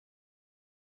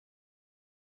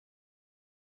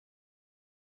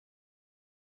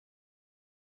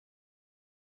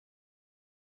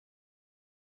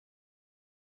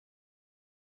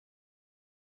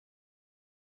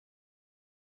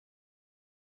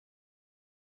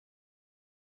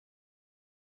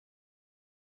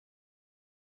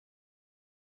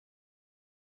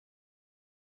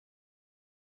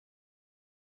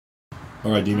All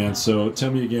right, D-Man. So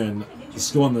tell me again.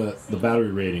 Let's go on the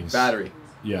battery ratings. Battery.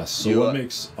 Yes. So what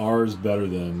makes ours better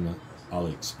than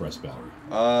AliExpress battery?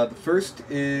 The first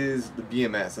is the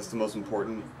BMS. That's the most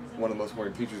important, one of the most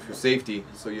important features for safety.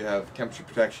 So you have temperature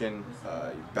protection,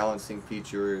 balancing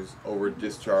features, over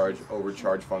discharge,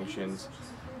 overcharge functions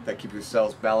that keep your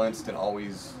cells balanced and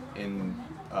always in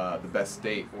the best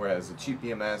state. Whereas a cheap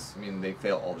BMS, I mean, they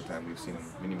fail all the time. We've seen them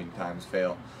many times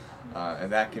fail,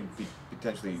 and that can be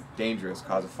potentially dangerous,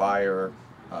 cause a fire.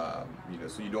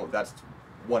 So you don't. That's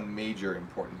one major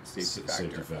important safety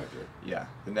factor. Yeah.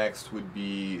 The next would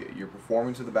be your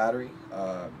performance of the battery.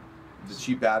 The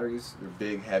cheap batteries, they're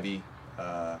big, heavy,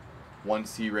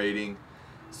 1C rating.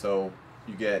 So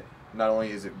you get, not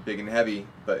only is it big and heavy,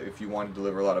 but if you want to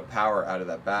deliver a lot of power out of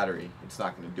that battery, it's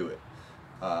not going to do it.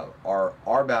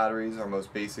 Our batteries, our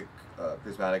most basic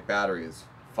prismatic battery is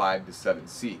 5 to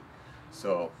 7C.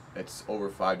 So it's over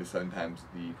 5 to 7 times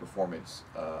the performance.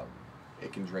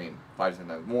 It can drain 5 to 7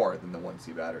 times more than the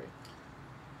 1C battery.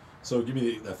 So give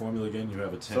me that formula again. You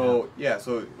have a 10. So yeah,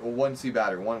 so a 1C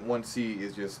battery. 1C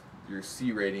is just your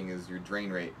C rating is your drain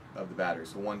rate of the battery.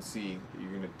 So 1C, you're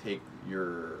going to take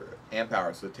your amp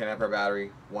hour. So 10 amp hour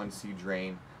battery, 1C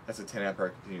drain. That's a 10 amp hour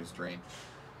continuous drain.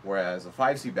 Whereas a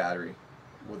 5C battery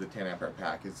with a 10 amp hour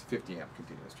pack is 50 amp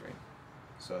continuous drain.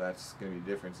 So that's going to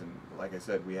be a difference. And like I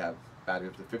said, we have battery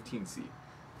up to 15C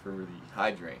for really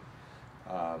high drain.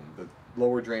 The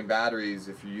lower drain batteries,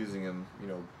 if you're using them,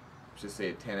 just say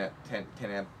a 10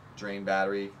 amp drain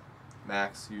battery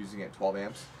max, using it at 12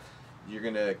 amps, you're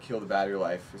going to kill the battery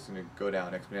life. It's going to go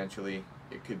down exponentially.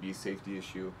 It could be a safety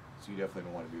issue, so you definitely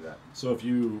don't want to do that. So if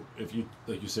you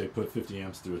like you say, put 50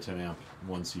 amps through a 10 amp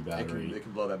 1C battery, it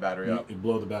can blow that battery up. It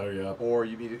blow the battery up. Or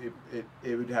it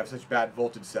would have such bad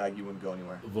voltage sag you wouldn't go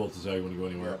anywhere. Voltage sag wouldn't go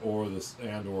anywhere. Yeah. Or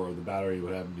the battery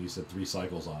would have, you said, 3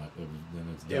 cycles on it. Then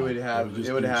it's done. It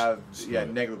would have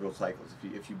negligible cycles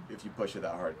if you push it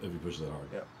that hard. If you push it that hard.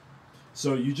 Yeah.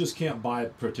 So you just can't buy a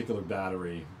particular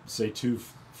battery, say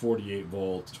 248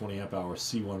 volt, 20 amp hour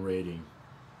C1 rating,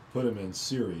 put them in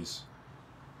series,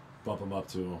 bump them up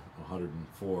to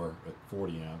 104 at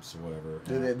 40 amps or whatever.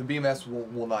 The BMS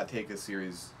will not take a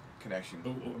series connection. The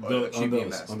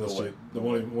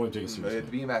won't take a series.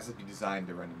 The BMS has to be designed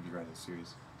to run a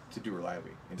series to do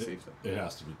reliably and safely. It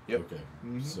has to be. Yep. Okay.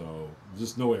 Mm-hmm. So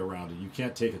there's no way around it. You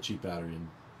can't take a cheap battery and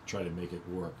try to make it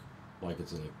work like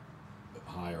it's a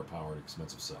higher powered,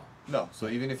 expensive cell. No. So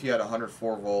even if you had a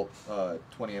 104 volt,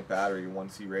 20 amp battery,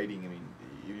 1C rating, I mean,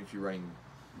 even if you're running,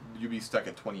 you'd be stuck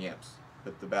at 20 amps.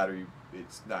 But the battery,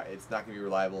 it's not going to be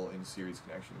reliable in series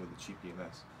connection with a cheap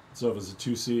BMS. So if it's a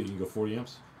 2C, you can go 40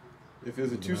 amps? If it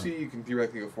was a 2C, you can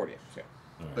theoretically go 40 amps, yeah.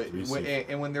 Right,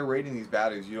 but when they're rating these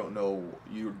batteries, until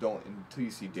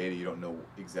you see data, you don't know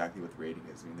exactly what the rating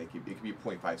is. I mean, it could be a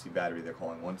 0.5C battery they're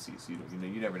calling 1C, so you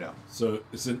never know. So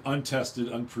it's an untested,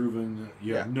 unproven.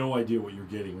 You have no idea what you're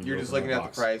getting when you're just looking at the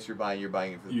price. You're buying it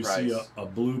for the price. You see a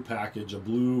blue package, a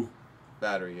blue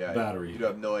battery. Yeah. Battery. You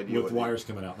have no idea with wires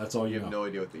coming out. That's all you know. You have no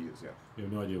idea what they use. Yeah. You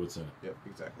have no idea what's in it. Yep.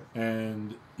 Exactly.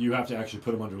 And you have to actually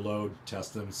put them under load,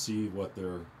 test them, see what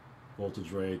their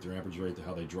voltage rate, their amperage rate,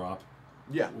 how they drop.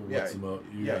 Yeah, there's tests you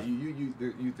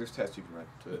can run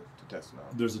to test them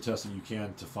out. There's a test that you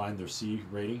can to find their C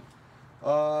rating?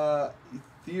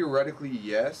 Theoretically,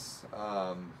 yes.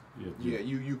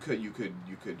 You could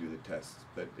do the tests,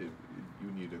 but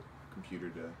you need a computer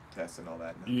to test and all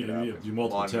that. And you do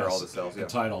multiple tests all the cells, and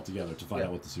tie it all together to find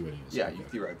out what the C rating is. Yeah, you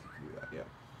theoretically can do that, yeah.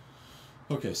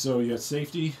 Okay, so you have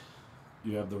safety,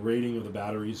 you have the rating of the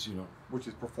batteries, which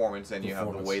is performance, and you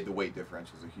have the weight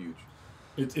differentials are huge.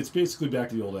 It's basically back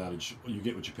to the old adage, you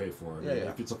get what you pay for. Yeah.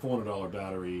 If it's a $400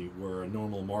 battery, where a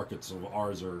normal markets of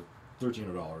ours are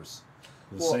 $1,300,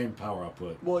 the same power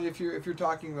output. Well, if you're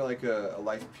talking like a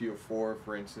Life P04,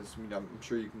 for instance, I mean, I'm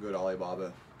sure you can go to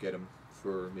Alibaba, get them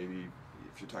for maybe,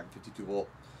 if you're talking 52 volt,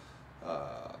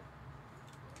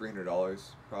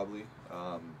 $300 probably.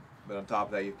 But on top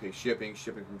of that, you pay shipping.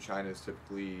 Shipping from China is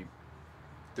typically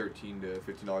 $13 to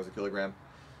 $15 a kilogram.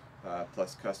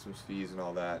 Plus customs fees and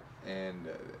all that, and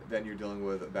then you're dealing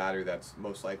with a battery that's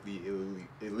most likely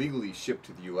illegally shipped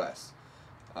to the U.S.,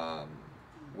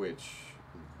 which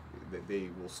they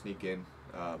will sneak in,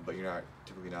 but you're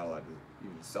typically not allowed to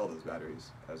even sell those batteries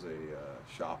as a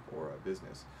shop or a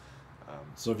business.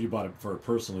 So if you bought it for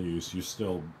personal use, you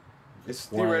still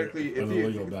theoretically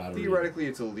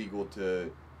it's illegal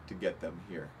to get them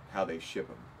here, how they ship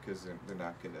them, because they're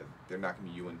not gonna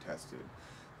be UN tested.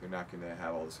 They're not going to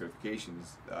have all the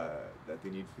certifications that they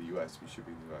need for the U.S. to be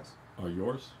shipping in the U.S. Are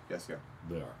yours? Yes, yeah.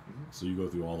 They are. Mm-hmm. So you go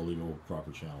through all the legal,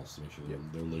 proper channels to make sure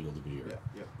they're legal to be here.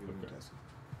 Yeah.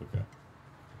 Okay.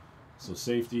 So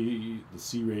safety, the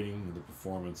C rating, the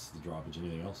performance, the droppage,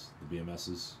 anything else? The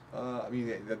BMSs? I mean,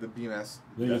 the BMS.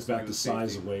 Then it gets back to the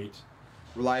size safety. of weight.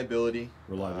 Reliability.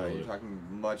 Reliability. You're talking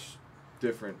much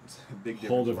different, big difference.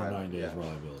 Whole different 9 days yeah.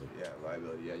 reliability. Yeah,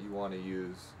 reliability. Yeah, you want to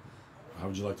use. How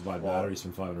would you like to buy batteries,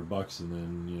 spend $500, and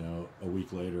then, you know, a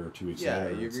week later or 2 weeks Yeah,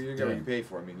 later? you're gonna get what you pay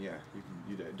for. I mean, yeah,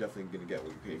 you're definitely gonna get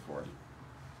what you pay for.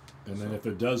 And then if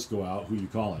it does go out, who are you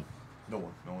calling? No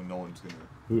one's gonna.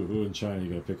 Who in China are you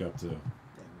gonna pick up to?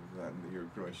 You're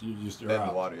pretty much You just dead in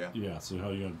the water, yeah. Yeah. So how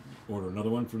are you gonna order another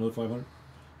one for another 500?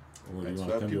 Or do you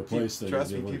want to come to a people, place that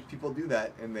trust you me, people do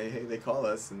that, and they call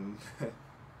us, and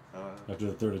after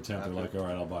the third attempt, they're like, "All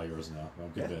right, I'll buy yours now."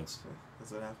 I'm convinced.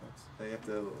 That's what happens. They have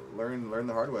to learn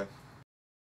the hard way.